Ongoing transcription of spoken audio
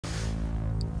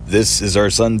This is our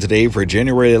sun today for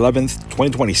January 11th,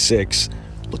 2026.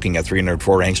 Looking at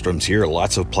 304 angstroms here,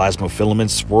 lots of plasma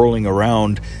filaments swirling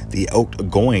around the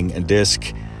outgoing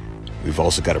disk. We've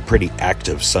also got a pretty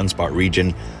active sunspot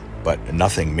region, but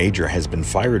nothing major has been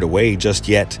fired away just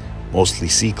yet. Mostly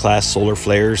C-class solar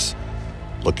flares.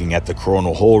 Looking at the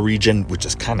coronal hole region, which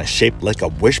is kind of shaped like a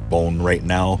wishbone right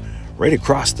now, right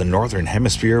across the northern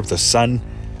hemisphere of the sun.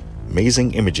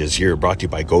 Amazing images here brought to you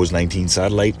by GOES-19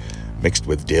 satellite, mixed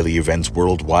with daily events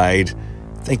worldwide.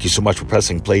 Thank you so much for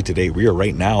pressing play today. We are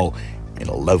right now in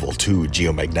a level 2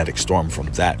 geomagnetic storm from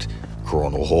that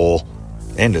coronal hole,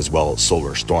 and as well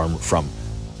solar storm from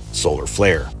solar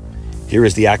flare. Here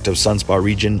is the active sunspot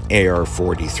region,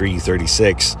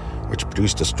 AR4336, which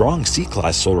produced a strong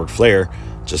C-class solar flare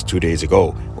just 2 days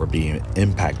ago. We're being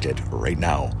impacted right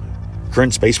now.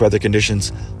 Current space weather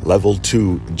conditions, level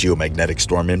 2 geomagnetic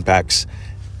storm impacts.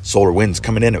 Solar winds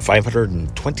coming in at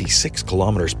 526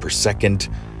 kilometers per second.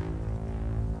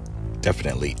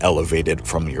 Definitely elevated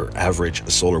from your average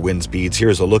solar wind speeds.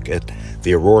 Here's a look at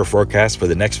the aurora forecast for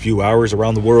the next few hours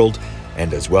around the world,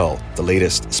 and as well the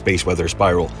latest space weather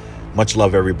spiral. Much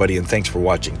love, everybody, and thanks for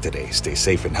watching today. Stay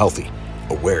safe and healthy,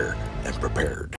 aware and prepared.